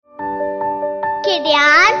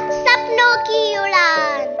किडियान सपनों की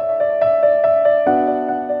उड़ान।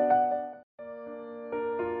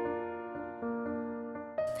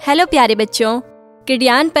 हेलो प्यारे बच्चों,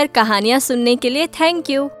 किडियान पर कहानियाँ सुनने के लिए थैंक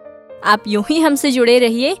यू। आप यूं ही हमसे जुड़े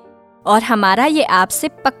रहिए और हमारा ये आपसे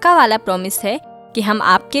पक्का वाला प्रॉमिस है कि हम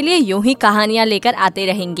आपके लिए यूं ही कहानियाँ लेकर आते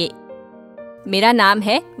रहेंगे। मेरा नाम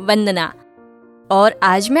है वंदना और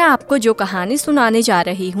आज मैं आपको जो कहानी सुनाने जा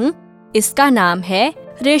रही हूँ इसका नाम है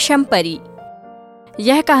रेशम परी।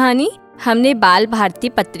 यह कहानी हमने बाल भारती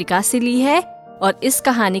पत्रिका से ली है और इस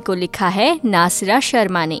कहानी को लिखा है नासिरा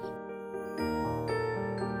शर्मा ने।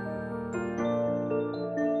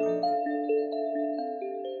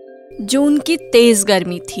 जून की तेज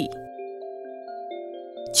गर्मी थी।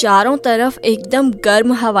 चारों तरफ एकदम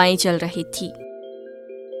गर्म हवाएं चल रही थी।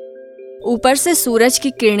 ऊपर से सूरज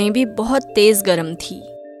की किरणें भी बहुत तेज गर्म थी।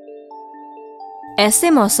 ऐसे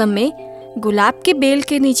मौसम में गुलाब के बेल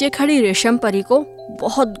के नीचे खड़ी रेशम परी को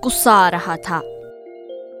बहुत गुस्सा आ रहा था।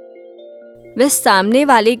 वह सामने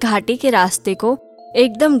वाली घाटी के रास्ते को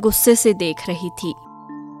एकदम गुस्से से देख रही थी।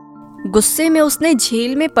 गुस्से में उसने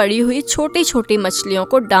झील में पड़ी हुई छोटी छोटी मछलियों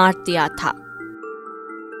को डांट दिया था।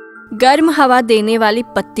 गर्म हवा देने वाली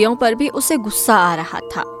पत्तियों पर भी उसे गुस्सा आ रहा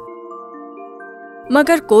था,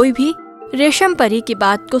 मगर कोई भी रेशम परी की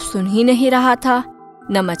बात को सुन ही नहीं रहा था,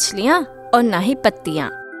 न मछलियां और न ही पत्तियां।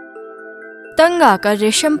 तंग आकर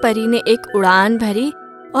रेशम परी ने एक उड़ान भरी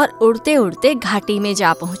और उड़ते उड़ते घाटी में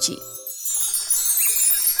जा पहुंची।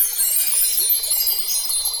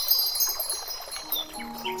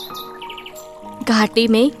 घाटी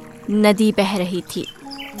में नदी बह रही थी।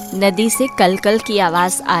 नदी से कलकल की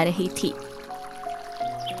आवाज आ रही थी।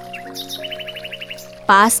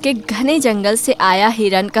 पास के घने जंगल से आया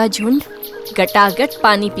हिरन का झुंड गटागट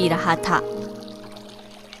पानी पी रहा था।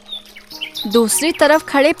 दूसरी तरफ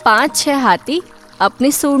खड़े 5-6 हाथी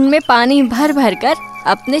अपनी सूंड में पानी भर भर कर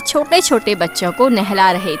अपने छोटे छोटे बच्चों को नहला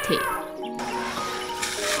रहे थे।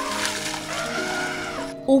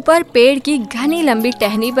 ऊपर पेड़ की घनी लंबी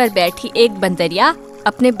टहनी पर बैठी एक बंदरिया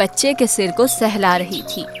अपने बच्चे के सिर को सहला रही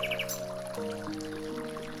थी।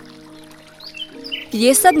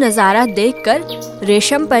 ये सब नजारा देखकर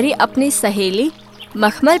रेशम परी अपनी सहेली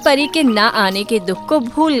मखमल परी के ना आने के दुख को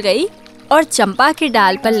भूल गई और चंपा के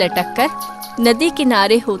डाल पर लटककर नदी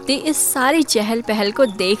किनारे होती इस सारी चहल पहल को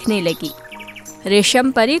देखने लगी।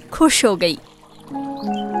 रेशम परी खुश हो गई।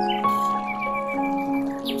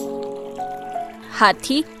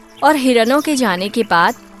 हाथी और हिरणों के जाने के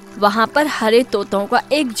बाद वहां पर हरे तोतों का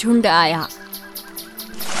एक झुंड आया।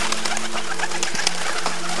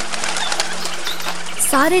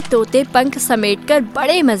 सारे तोते पंख समेटकर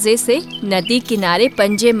बड़े मजे से नदी किनारे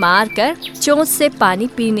पंजे मारकर चोंच से पानी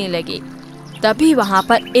पीने लगे। तभी वहां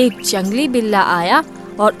पर एक जंगली बिल्ला आया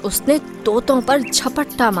और उसने तोतों पर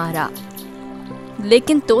झपट्टा मारा,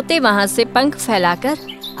 लेकिन तोते वहां से पंख फैलाकर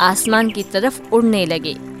आसमान की तरफ उड़ने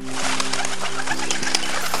लगे।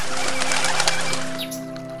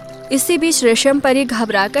 इसी बीच रेशम परी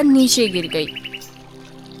घबराकर नीचे गिर गई।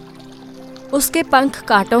 उसके पंख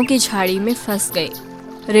कांटों की झाड़ी में फंस गए।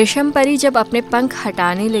 रेशम परी जब अपने पंख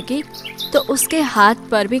हटाने लगी तो उसके हाथ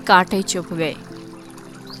पर भी कांटे चुभ गए।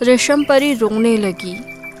 रेशम परी रोने लगी।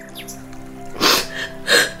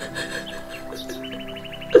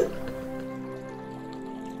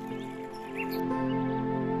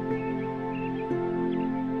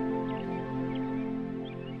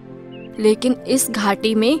 लेकिन इस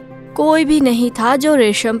घाटी में कोई भी नहीं था जो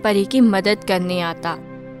रेशम परी की मदद करने आता।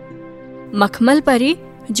 मखमल परी,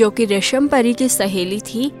 जो कि रेशम परी की सहेली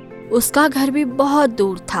थी, उसका घर भी बहुत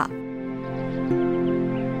दूर था।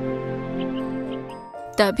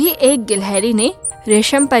 तभी एक गिलहरी ने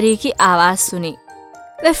रेशम परी की आवाज सुनी।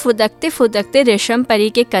 वह फुदकते फुदकते रेशम परी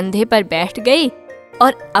के कंधे पर बैठ गई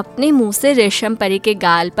और अपने मुंह से रेशम परी के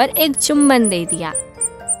गाल पर एक चुम्बन दे दिया।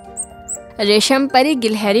 रेशम परी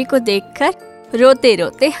गिलहरी को देखकर रोते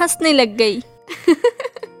रोते हंसने लग गई।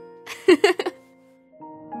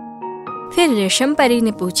 फिर रेशम परी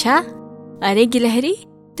ने पूछा, अरे गिलहरी,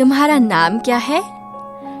 तुम्हारा नाम क्या है?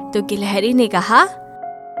 तो गिलहरी ने कहा,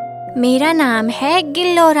 मेरा नाम है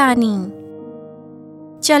गिल्लो रानी।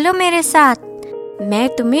 चलो मेरे साथ, मैं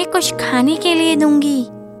तुम्हें कुछ खाने के लिए दूंगी।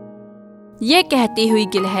 ये कहती हुई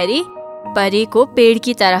गिलहरी परी को पेड़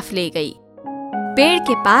की तरफ ले गई। पेड़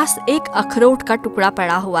के पास एक अखरोट का टुकड़ा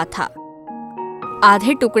पड़ा हुआ था।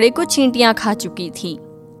 आधे टुकड़े को चींटियां खा चुकी थी।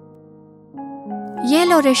 ये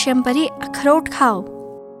लो रेशम परी, अखरोट खाओ।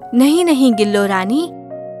 नहीं नहीं गिल्लो रानी,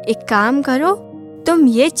 एक काम करो, तुम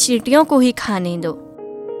ये चींटियों को ही खाने दो।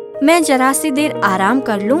 मैं जरा सी देर आराम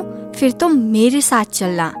कर लूं, फिर तुम मेरे साथ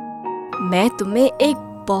चलना। मैं तुम्हें एक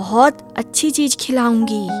बहुत अच्छी चीज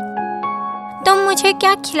खिलाऊंगी। तुम मुझे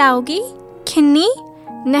क्या खिलाओगी? खिन्नी?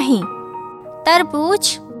 नहीं।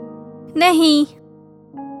 तरबूज? नहीं।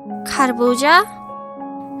 खरबूजा?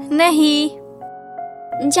 नहीं।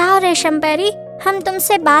 जाओ रेशम परी, हम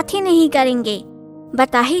तुमसे बात ही नहीं करेंगे।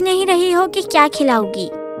 बता ही नहीं रही हो कि क्या खिलाओगी।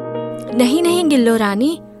 नहीं नहीं गिल्लो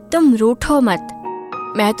रानी, तुम रूठो मत।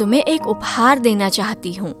 मैं तुम्हें एक उपहार देना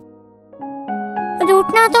चाहती हूँ।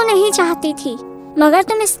 रूठना तो नहीं चाहती थी, मगर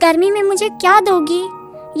तुम इस गर्मी में मुझे क्या दोगी?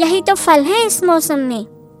 यही तो फल है इस मौसम में।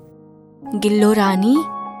 गिल्लो रानी,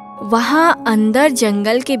 वहाँ अंदर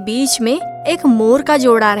जंगल के बीच में एक मोर का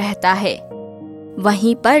जोड़ा रहता है।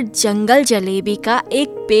 वहीं पर जंगल जलेबी का एक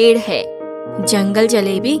पेड़ है। जंगल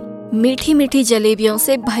जलेबी मीठी मीठी जलेबियों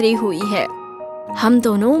से भरी हुई है। हम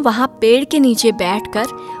दोनों वहाँ पेड़ के नीचे बैठकर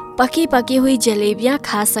पकी पकी हुई जलेबियां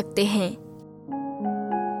खा सकते हैं।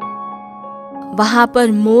 वहाँ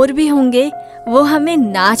पर मोर भी होंगे, वो हमें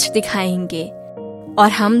नाच दिखाएंगे और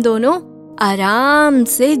हम दोनों आराम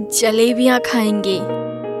से जलेबियां खाएंगे।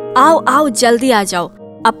 आओ आओ जल्दी आ जाओ,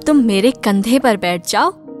 अब तुम मेरे कंधे पर बैठ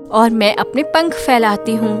जाओ और मैं अपने पंख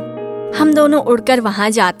फैलाती हूँ। हम दोनों उड़कर वहाँ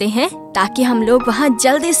जाते हैं ताकि हम लोग वहाँ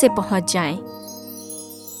जल्दी से पहुँच जाएं।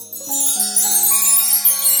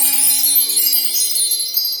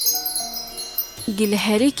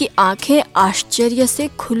 गिलहरी की आंखें आश्चर्य से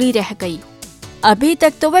खुली रह गई। अभी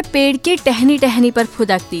तक तो वह पेड़ की टहनी टहनी पर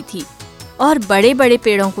फुदकती थी और बड़े बड़े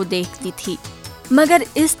पेड़ों को देखती थी, मगर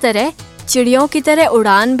इस तरह चिड़ियों की तरह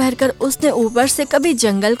उड़ान भरकर उसने ऊपर से कभी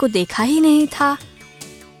जंगल को देखा ही नहीं था।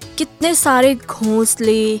 कितने सारे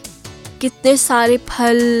घोंसले, कितने सारे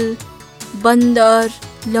फल, बंदर,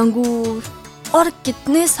 लंगूर और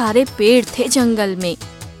कितने सारे पेड़ थे जंगल में।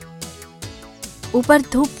 ऊपर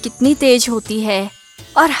धूप कितनी तेज होती है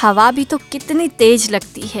और हवा भी तो कितनी तेज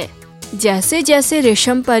लगती है। जैसे जैसे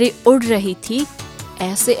रेशम परी उड़ रही थी,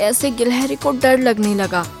 ऐसे ऐसे गिलहरी को डर लगने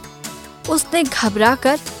लगा। उसने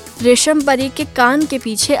घबराकर रेशम परी के कान के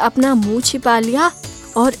पीछे अपना मुंह छिपा लिया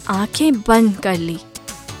और आंखें बंद कर ली।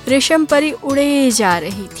 रेशम परी उड़े जा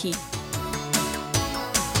रही थी।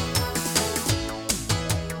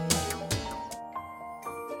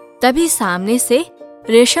 तभी सामने से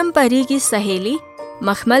रेशम परी की सहेली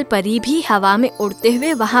मखमल परी भी हवा में उड़ते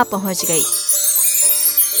हुए वहां पहुंच गई।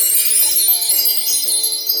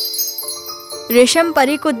 रेशम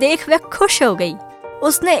परी को देख वह खुश हो गई।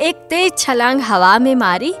 उसने एक तेज छलांग हवा में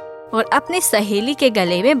मारी और अपनी सहेली के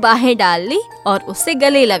गले में बाहें डाल ली और उसे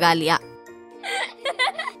गले लगा लिया।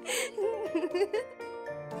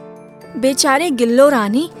 बेचारी गिल्लो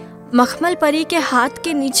रानी मखमल परी के हाथ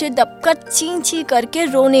के नीचे दबकर ची ची करके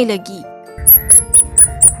रोने लगी।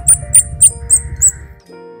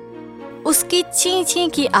 उसकी ची ची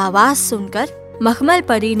की आवाज सुनकर मखमल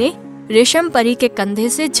परी ने रेशम परी के कंधे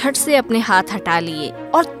से झट से अपने हाथ हटा लिए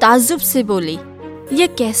और ताज्जुब से बोली, ये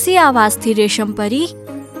कैसी आवाज थी रेशम परी?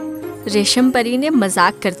 रेशम परी ने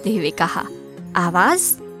मजाक करते हुए कहा, आवाज?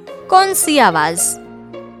 कौन सी आवाज?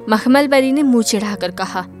 मखमल परी ने मुंह चिढ़ाकर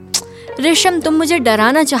कहा, रेशम तुम मुझे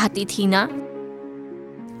डराना चाहती थी ना?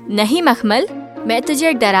 नहीं मखमल, मैं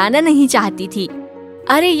तुझे डराना नहीं चाहती थी।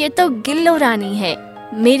 अरे ये तो गिल्लो रानी है,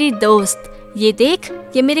 मेरी दोस्त। ये देख,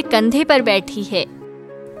 ये मेरे कंधे पर बैठी है।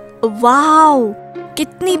 वाओ,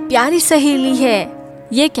 कितनी प्यारी सहेली है।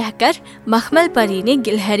 ये कहकर मखमल परी ने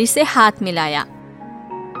गिलहरी से हाथ मिलाया।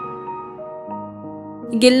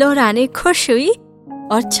 गिल्लो रानी खुश हुई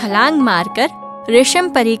और छलांग मारकर रेशम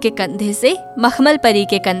परी के कंधे से मखमल परी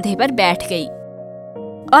के कंधे पर बैठ गई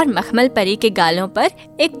और मखमल परी के गालों पर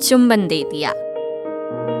एक चुंबन दे दिया।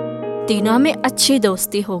 तीनों में अच्छी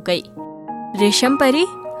दोस्ती हो गई। रेशम परी,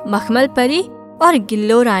 मखमल परी और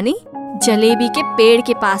गिल्लो रानी जलेबी के पेड़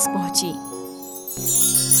के पास पहुंची।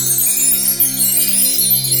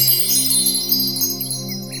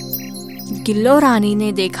 गिल्लो रानी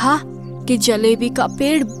ने देखा कि जलेबी का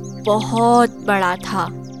पेड़ बहुत बड़ा था।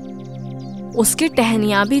 उसकी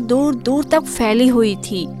टहनियां भी दूर दूर तक फैली हुई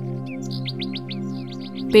थी।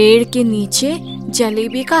 पेड़ के नीचे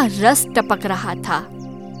जलेबी का रस टपक रहा था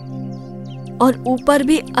और ऊपर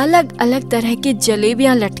भी अलग अलग तरह की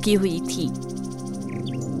जलेबियां लटकी हुई थी।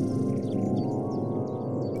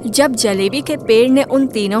 जब जलेबी के पेड़ ने उन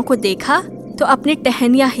तीनों को देखा तो अपनी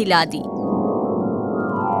टहनियां हिला दी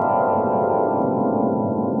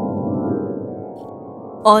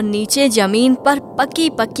और नीचे जमीन पर पकी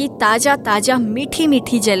पकी ताजा ताजा मीठी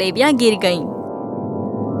मीठी जलेबियां गिर गईं।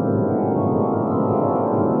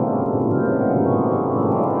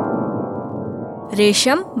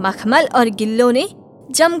 रेशम, मखमल और गिल्लो ने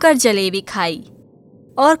जमकर जलेबी खाई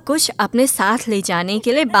और कुछ अपने साथ ले जाने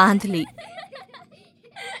के लिए बांध ली।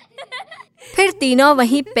 फिर तीनों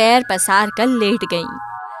वहीं पैर पसार कर लेट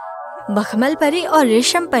गईं। मखमल परी और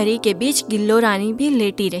रेशम परी के बीच गिल्लो रानी भी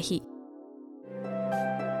लेटी रही।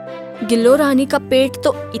 गिल्लो रानी का पेट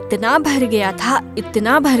तो इतना भर गया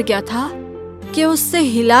था कि उससे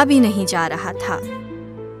हिला भी नहीं जा रहा था।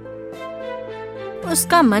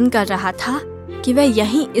 उसका मन कर रहा था कि वह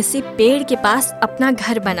यहीं इसी पेड़ के पास अपना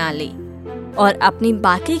घर बना ले और अपनी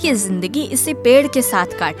बाकी की जिंदगी इसी पेड़ के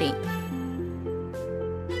साथ काटे।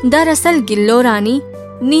 दरअसल गिल्लो रानी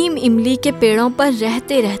नीम इमली के पेड़ों पर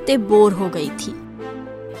रहते रहते बोर हो गई थी।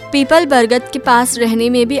 पीपल बरगद के पास रहने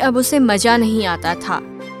में भी अब उसे मजा नहीं आता था।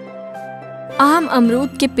 आम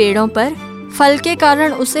अमरूद के पेड़ों पर फल के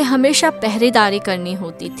कारण उसे हमेशा पहरेदारी करनी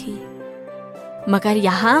होती थी। मगर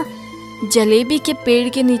यहाँ जलेबी के पेड़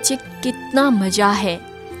के नीचे कितना मजा है,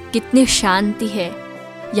 कितनी शांति है।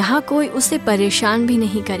 यहाँ कोई उसे परेशान भी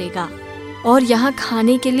नहीं करेगा और यहाँ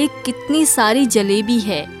खाने के लिए कितनी सारी जलेबी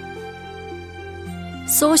है।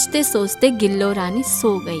 सोचते सोचते गिल्लो रानी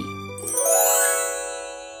सो गई।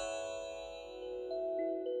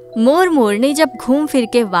 मोर मोरनी जब घूम फिर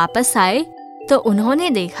के वापस आए तो उन्होंने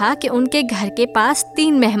देखा कि उनके घर के पास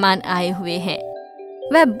 3 मेहमान आए हुए हैं।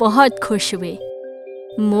 वह बहुत खुश हुए।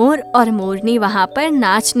 मोर और मोरनी वहां पर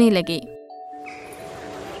नाचने लगे।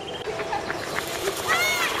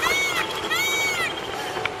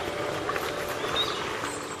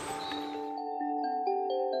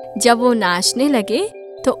 जब वो नाचने लगे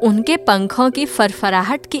तो उनके पंखों की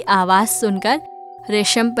फरफराहट की आवाज सुनकर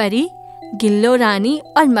रेशम परी, गिल्लो रानी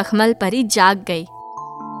और मखमल परी जाग गई।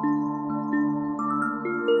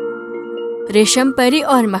 रेशम परी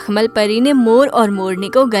और मखमल परी ने मोर और मोरनी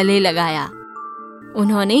को गले लगाया।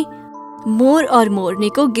 उन्होंने मोर और मोरनी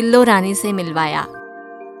को गिल्लो रानी से मिलवाया।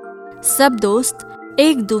 सब दोस्त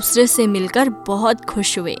एक दूसरे से मिलकर बहुत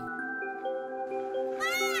खुश हुए।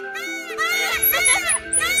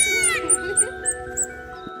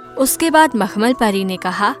 उसके बाद मखमल परी ने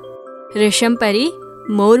कहा, रेशम परी,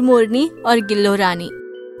 मोर मोरनी और गिल्लो रानी,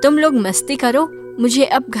 तुम लोग मस्ती करो, मुझे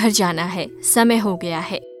अब घर जाना है, समय हो गया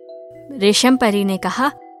है। रेशम परी ने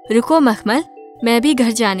कहा, रुको मखमल, मैं भी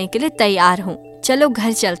घर जाने के लिए तैयार हूँ, चलो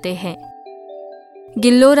घर चलते हैं।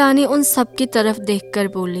 गिल्लो रानी उन सब की तरफ देखकर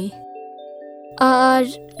बोली,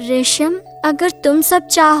 रेशम, अगर तुम सब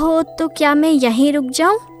चाहो तो क्या मैं यहीं रुक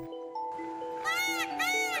जाऊं?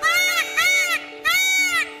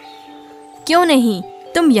 क्यों नहीं,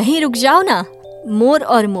 तुम यहीं रुक जाओ ना, मोर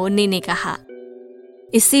और मोरनी ने कहा।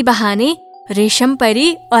 इसी बहाने रेशम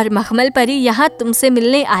परी और मखमल परी यहाँ तुमसे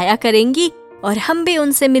मिलने आया करेंगी और हम भी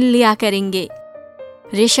उनसे मिल लिया करेंगे।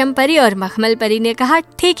 रेशम परी और मखमल परी ने कहा,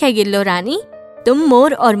 ठीक है गिल्लो रानी, तुम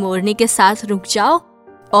मोर और मोरनी के साथ रुक जाओ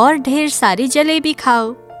और ढेर सारी जलेबी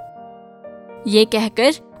खाओ। ये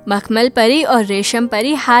कहकर मखमल परी और रेशम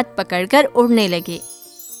परी हाथ पकड़कर उड़ने लगे।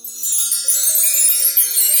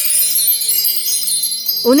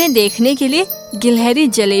 उन्हें देखने के लिए गिलहरी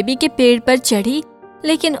जलेबी के पेड़ पर चढ़ी,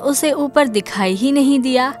 लेकिन उसे ऊपर दिखाई ही नहीं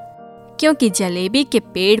दिया, क्योंकि जलेबी के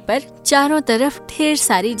पेड़ पर चारों तरफ ढेर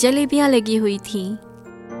सारी जलेबियां लगी हुई थीं।